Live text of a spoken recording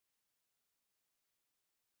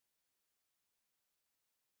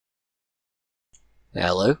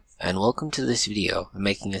Hello, and welcome to this video on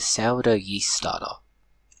making a sourdough yeast starter.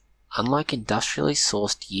 Unlike industrially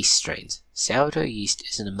sourced yeast strains, sourdough yeast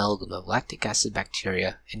is an amalgam of lactic acid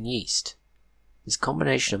bacteria and yeast. This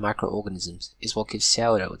combination of microorganisms is what gives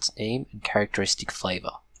sourdough its name and characteristic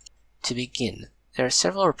flavor. To begin, there are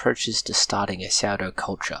several approaches to starting a sourdough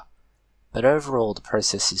culture, but overall the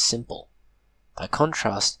process is simple. By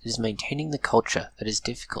contrast, it is maintaining the culture that is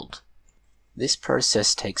difficult. This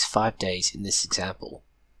process takes 5 days in this example.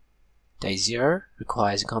 Day 0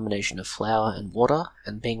 requires a combination of flour and water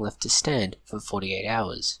and being left to stand for 48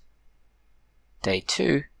 hours. Day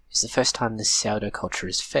 2 is the first time this sourdough culture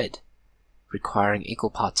is fed, requiring equal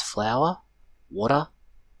parts flour, water,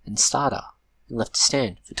 and starter, and left to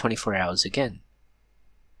stand for 24 hours again.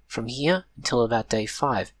 From here until about day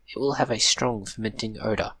 5, it will have a strong fermenting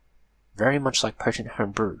odour, very much like potent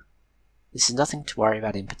home brew. This is nothing to worry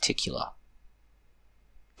about in particular.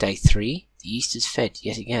 Day 3, the yeast is fed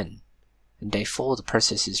yet again, and day 4 the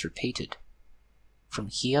process is repeated. From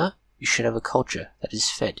here, you should have a culture that is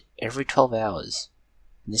fed every 12 hours,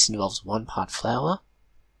 and this involves 1 part flour,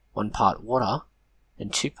 1 part water,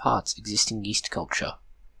 and 2 parts existing yeast culture.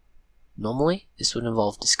 Normally, this would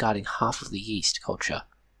involve discarding half of the yeast culture,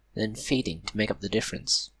 and then feeding to make up the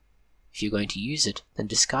difference. If you're going to use it, then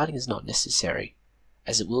discarding is not necessary,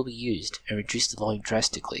 as it will be used and reduce the volume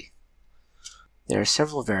drastically. There are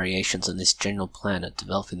several variations on this general plan of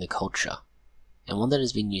developing the culture, and one that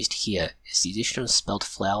has been used here is the addition of spelt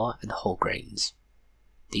flour and whole grains.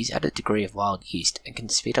 These add a degree of wild yeast and can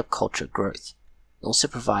speed up culture growth, and also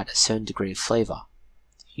provide a certain degree of flavour.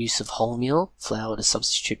 Use of wholemeal flour to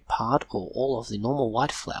substitute part or all of the normal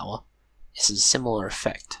white flour is a similar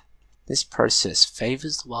effect. This process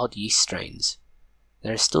favours the wild yeast strains.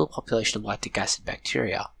 There is still a population of lactic acid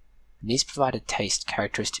bacteria, and these provide a taste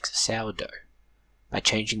characteristics of sourdough. By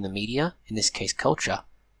changing the media, in this case culture,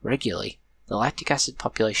 regularly, the lactic acid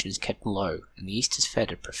population is kept low and the yeast is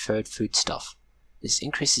fed a preferred foodstuff. This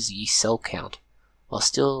increases the yeast cell count, while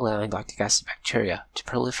still allowing lactic acid bacteria to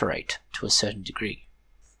proliferate to a certain degree.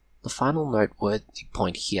 The final noteworthy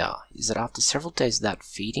point here is that after several days without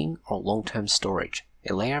feeding or long-term storage,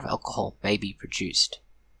 a layer of alcohol may be produced.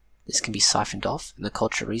 This can be siphoned off and the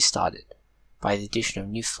culture restarted by the addition of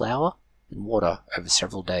new flour and water over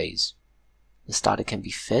several days. The starter can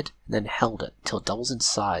be fed and then held until it doubles in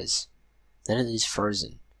size. Then it is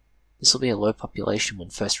frozen. This will be a low population when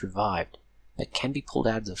first revived, but can be pulled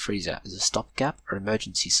out of the freezer as a stopgap or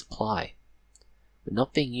emergency supply. When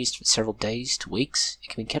not being used for several days to weeks, it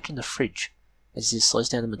can be kept in the fridge, as this slows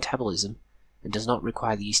down the metabolism and does not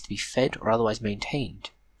require the yeast to be fed or otherwise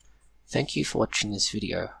maintained. Thank you for watching this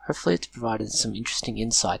video. Hopefully it's provided some interesting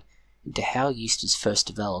insight into how yeast was first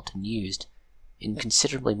developed and used in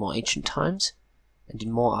considerably more ancient times and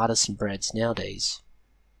in more artisan breads nowadays.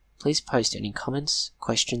 Please post any comments,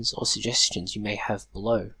 questions or suggestions you may have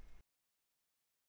below.